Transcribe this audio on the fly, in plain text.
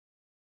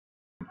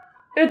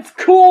It's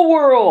Cool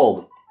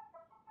World!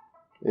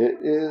 It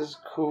is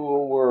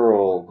Cool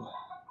World.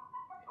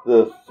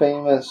 The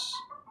famous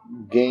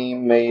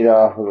game made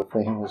off of the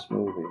famous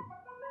movie.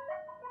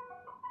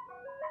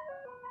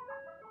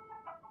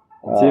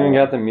 It's even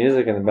got the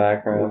music in the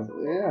background.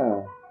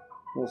 Yeah.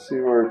 Let's see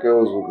where it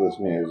goes with this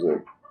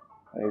music.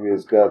 Maybe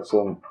it's got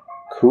some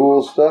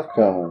cool stuff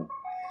coming.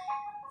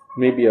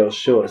 Maybe it'll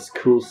show us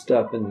cool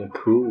stuff in the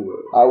cool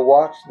world. I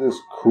watched this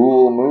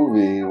cool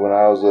movie when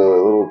I was a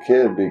little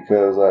kid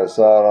because I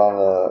saw it on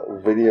the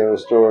video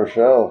store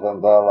shelf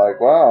and thought like,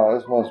 wow,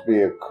 this must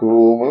be a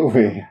cool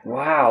movie.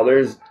 Wow,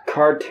 there's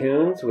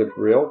cartoons with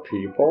real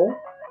people?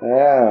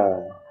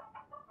 Yeah.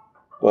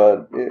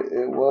 But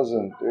it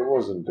wasn't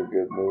a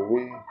good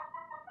movie.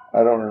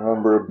 I don't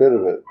remember a bit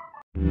of it.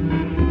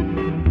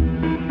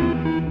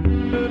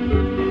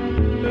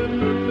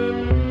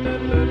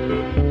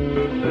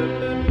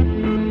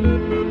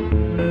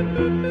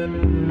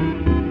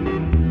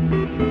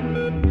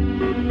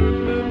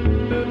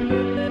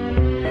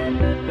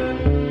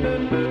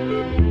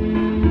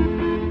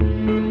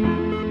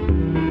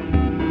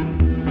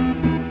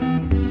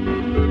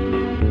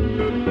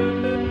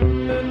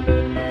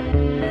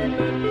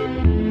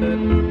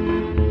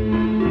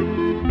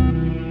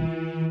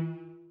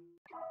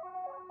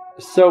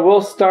 So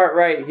we'll start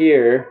right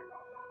here.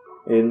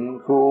 In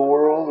Cool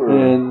World? Or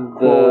in Cool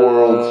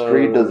World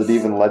Street? Does it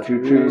even let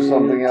you choose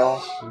something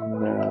else?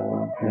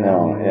 No.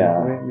 No, yeah.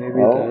 Wait,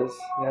 maybe it does.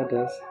 Yeah, it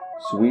does.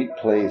 Sweet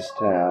place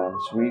town,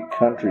 sweet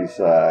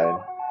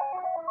countryside,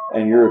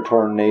 and you're a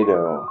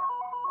tornado.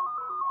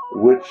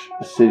 Which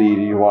city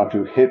do you want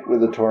to hit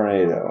with a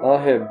tornado? I'll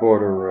hit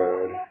Border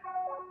Road.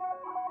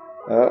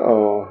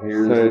 Uh-oh,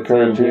 here's So the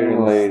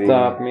cartoon lady.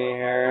 Stop me,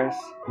 Harris?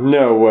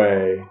 No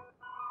way.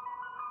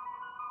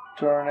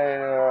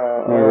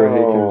 Tornado. Remember,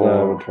 he comes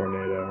out of a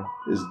tornado.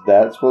 Is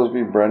that supposed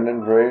to be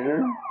Brendan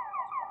Fraser?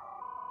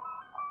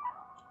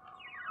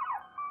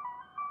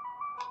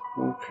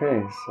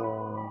 Okay,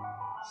 so...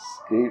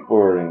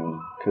 Skateboarding,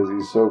 because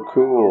he's so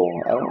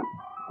cool.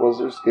 Was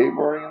there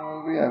skateboarding in the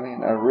movie? I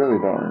mean, I really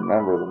don't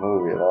remember the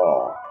movie at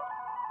all.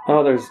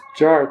 Oh, there's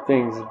jar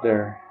things up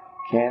there.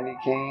 Candy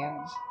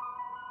canes?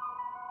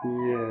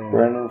 Yeah.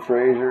 Brendan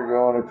Fraser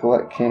going to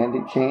collect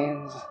candy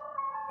canes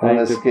I on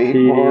a think skateboard?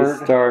 the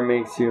PD star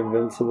makes you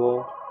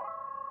invincible.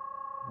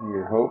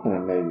 You're hoping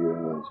it made you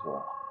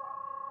invincible.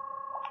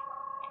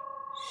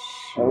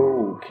 Shoot.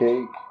 Oh,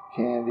 cake,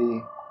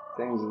 candy,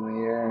 things in the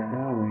air.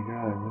 Oh my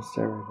god, I missed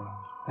everything.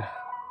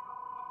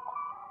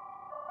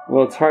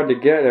 Well, it's hard to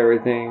get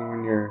everything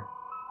when you're...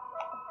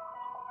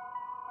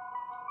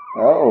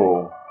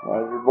 Oh, why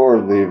did your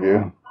board leave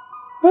you?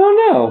 I don't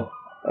know.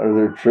 Are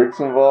there tricks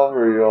involved,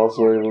 or are you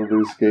also able to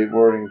do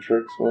skateboarding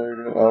tricks while you're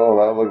doing? Oh,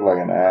 that looked like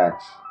an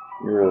axe.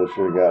 You really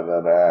should have got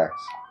that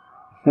axe.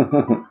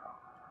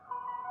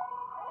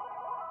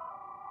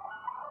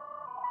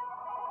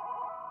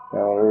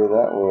 Now, whatever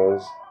that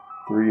was,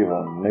 3 of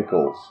them,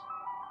 nickels.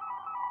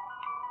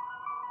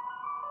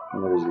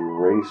 And there's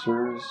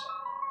erasers,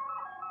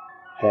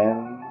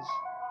 pens.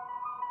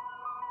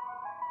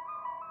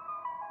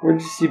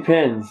 Where'd you see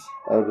pins?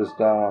 Oh, just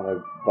down on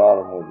the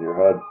bottom with your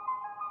HUD.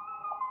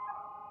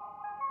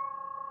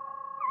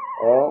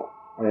 Oh,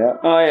 yeah.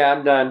 Oh yeah,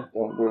 I'm done.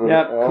 Don't do it.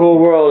 Yep, Oh. Cool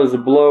World is a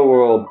blow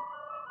world.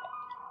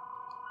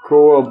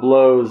 Cool World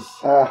blows.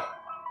 Ah,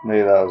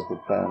 maybe that was the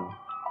pen.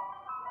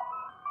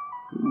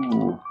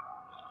 Ooh.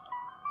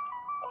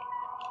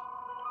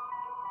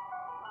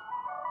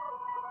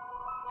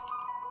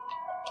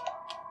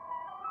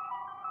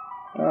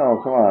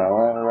 Oh, come on, I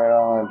landed right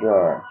on that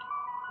jar.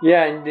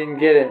 Yeah, and didn't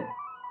get it.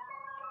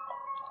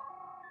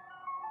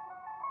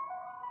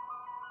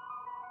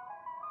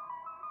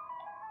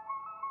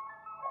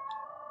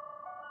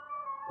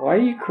 Why are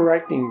you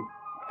collecting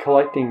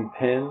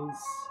pins?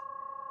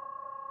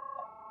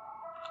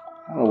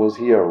 I don't know, was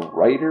he a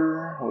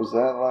writer? Was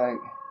that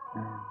like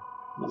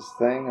this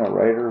thing? A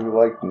writer who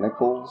liked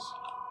nickels?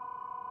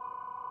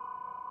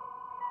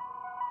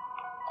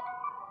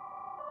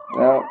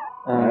 No.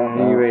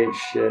 You ate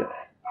shit.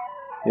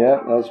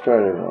 Yep, let's try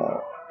it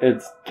out.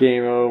 It's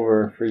game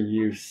over for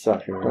you,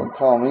 sucker. Don't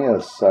call me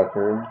a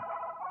sucker.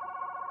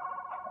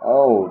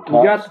 Oh,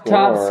 top you got the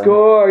top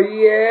score,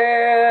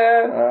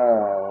 yeah!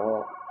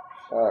 Well,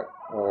 fuck.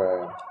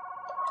 Okay.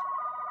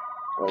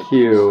 Let's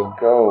Q. just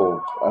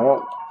go. I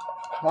don't...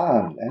 Come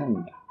on,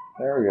 end.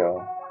 There we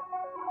go.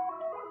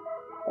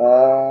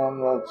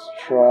 Let's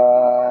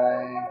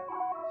try...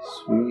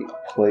 Sweet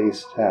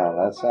Place Town.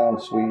 That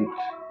sounds sweet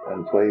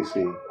and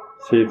placey.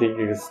 So you think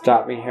you can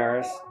stop me,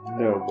 Harris?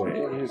 No way.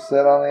 You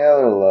said on the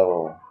other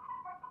level.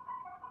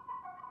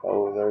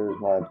 Oh, there's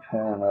my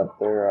pen up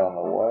there on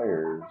the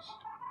wires.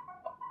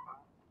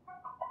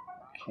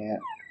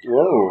 Can't.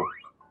 Whoa.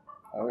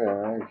 Okay,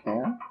 I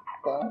can't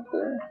climb up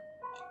there?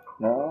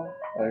 No?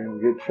 I can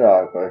get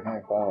shot, but I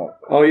can't climb up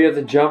there. Oh, you have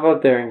to jump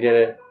up there and get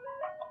it.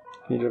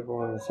 Can you jump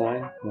on the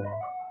sign? No.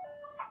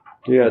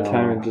 You gotta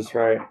time it just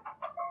right.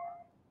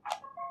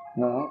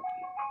 No.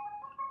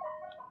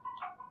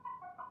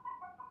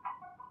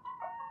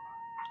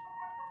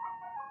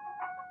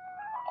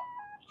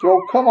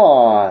 Joe, come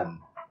on.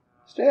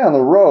 Stay on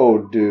the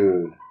road,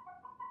 dude.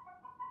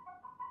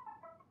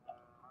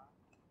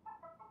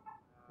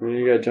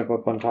 You gotta jump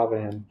up on top of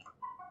him.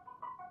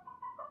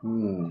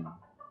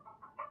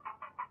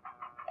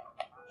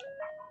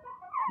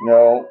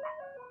 No.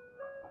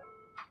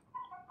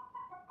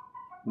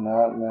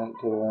 Not meant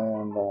to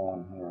land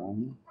on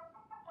him.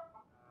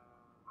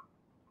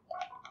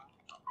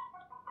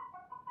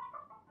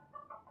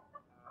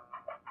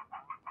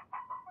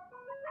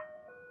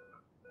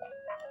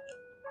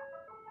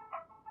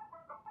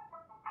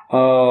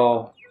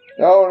 Oh.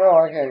 Oh, no,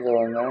 I can't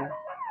go in there.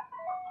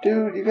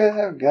 Dude, you guys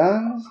have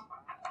guns?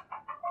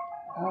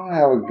 I don't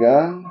have a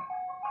gun.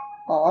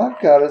 All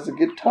I've got is a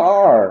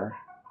guitar.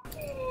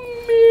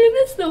 Man,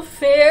 that's no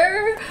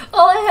fair.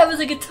 All I have is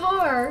a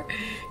guitar.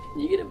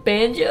 You get a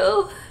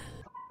banjo?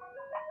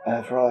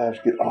 I probably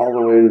have to get all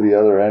the way to the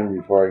other end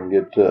before I can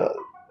get to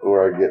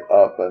where I get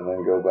up and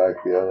then go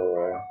back the other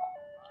way.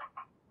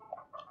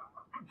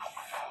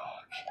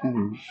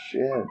 Fucking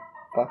shit.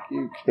 Fuck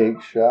you,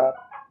 cake shop.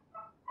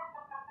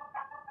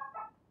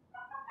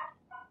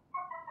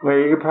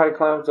 Wait, you could probably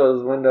climb up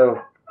those windows.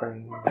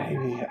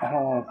 Baby, I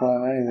don't want to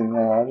climb anything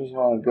now. I just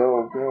want to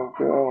go.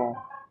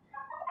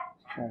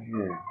 Let's try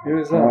here.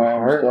 Who's that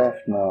heart? Stuff?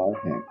 No, I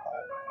can't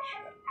climb that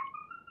shit.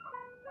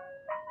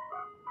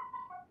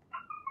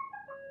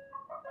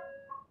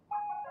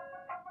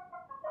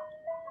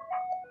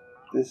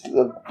 This is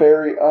a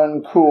very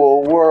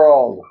uncool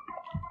world.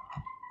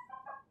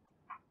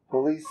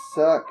 Police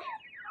suck.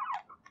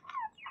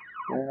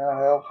 They're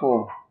not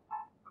helpful.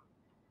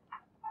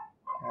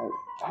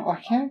 Oh, I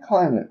can't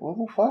climb it. What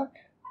the fuck?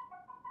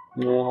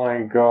 Oh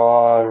my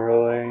god,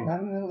 really? Why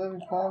didn't it let me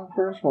climb the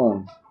first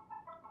ones?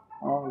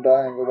 I want to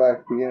die and go back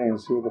to the beginning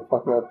and see what the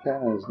fuck that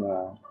pin is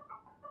now.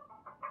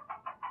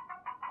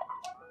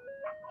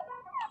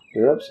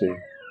 You're upsy.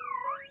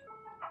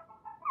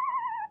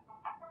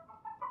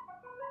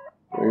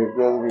 Ready to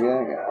go to the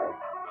beginning?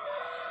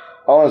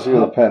 I want to see what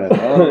the pen is.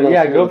 I want to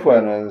yeah, see go what for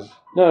the pen it. is.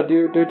 No,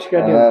 do what you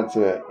gotta do. That's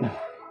it.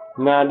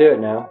 Nah, do it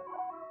now.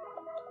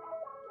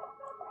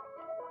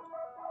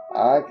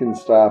 I can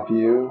stop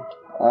you.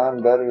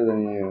 I'm better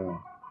than you.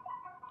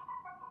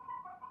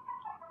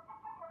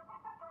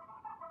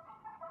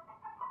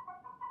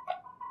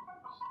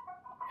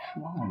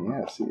 Come on,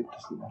 yeah, see, it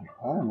doesn't let me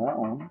climb that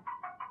one.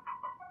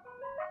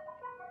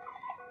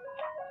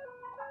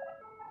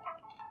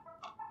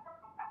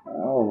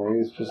 Oh, maybe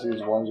it's just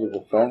these ones with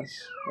the fence?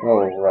 Oh,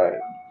 right.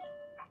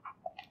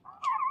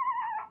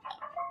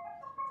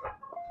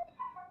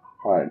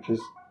 Alright,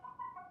 just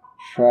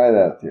try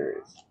that theory.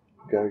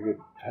 You gotta get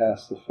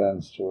past the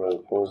fence to where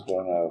the poles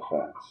don't have a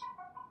fence.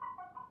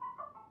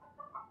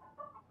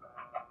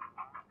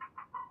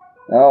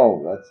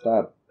 No, that's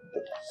not a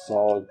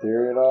solid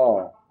theory at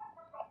all.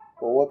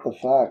 But what the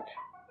fuck?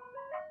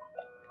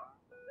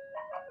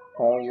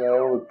 How was I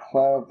able to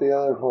climb up the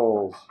other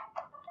poles?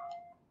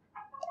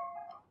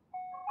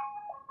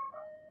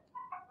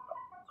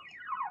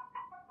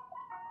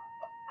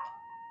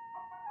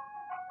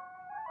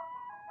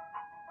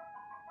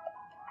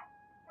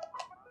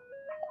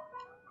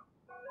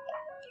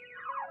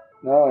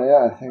 No,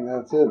 yeah, I think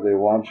that's it. They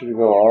want you to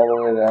go all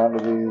the way down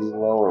to these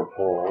lower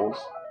poles.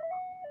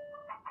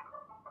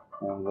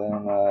 And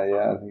then,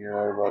 yeah, I think you're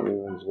right about the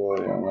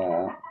invincibility on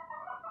that.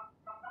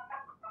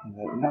 And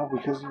then, no,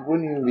 because you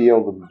wouldn't even be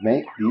able to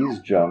make these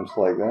jumps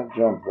like that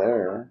jump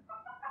there.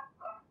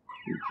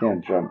 You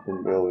can't jump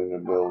from building to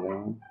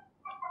building.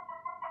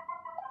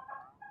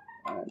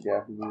 That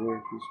gap would be way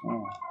too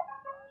small.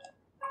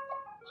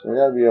 So I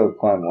gotta be able to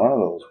climb one of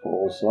those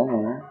poles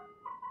somewhere.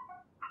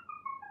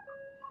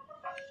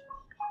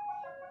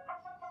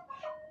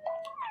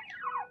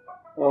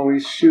 Oh,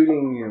 he's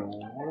shooting you.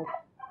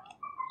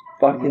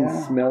 Fucking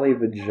Yeah. smelly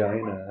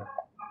vagina.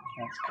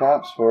 That's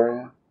cops for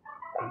you.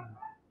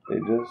 They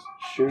just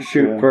shoot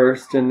Shoot you.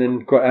 first and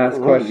then ask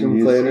Look, questions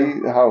you later.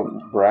 See how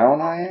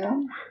brown I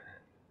am?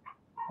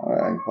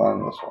 Alright, I can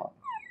climb this one.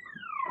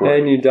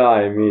 And you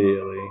die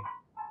immediately.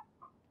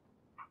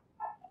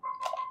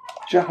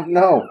 Jump,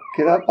 no,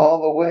 get up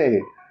all the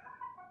way.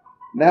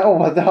 Now,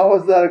 what? How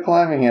was that a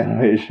climbing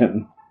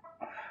animation?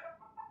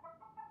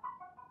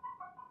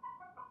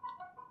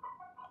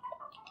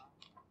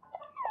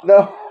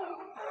 No.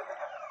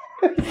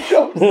 It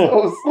jumps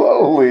so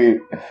slowly.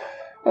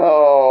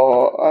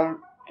 Oh,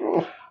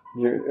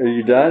 Are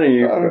you done?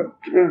 I'm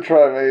gonna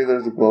try. Maybe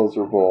there's a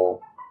closer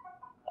pole.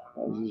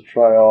 I'll just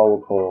try all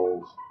the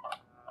poles.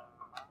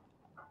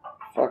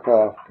 Fuck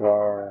off,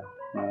 car.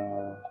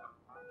 No.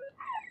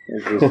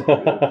 It just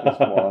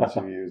wants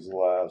to use the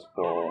last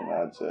pole, and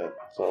that's it.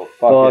 So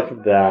fuck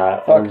it.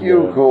 that. Fuck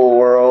you, good. Cool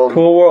World.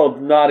 Cool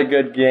World, not a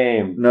good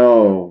game.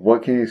 No,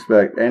 what can you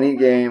expect? Any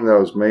game that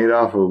was made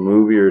off of a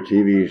movie or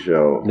TV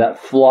show, That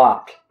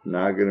flopped.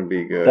 not gonna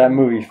be good. That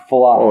movie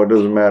flopped. Oh, it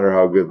doesn't matter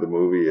how good the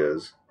movie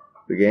is.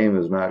 The game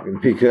is not gonna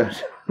be good.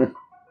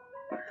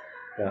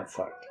 That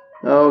sucked.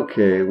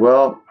 Okay,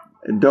 well,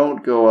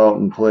 don't go out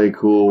and play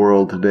Cool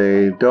World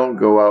today. Don't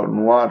go out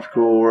and watch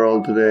Cool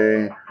World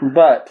today.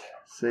 But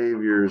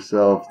Save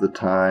yourself the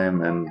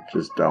time and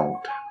just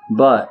don't.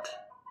 But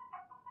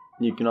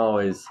you can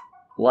always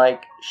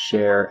like,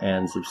 share,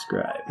 and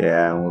subscribe.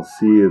 Yeah, and we'll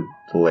see you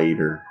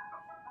later.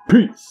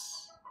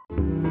 Peace.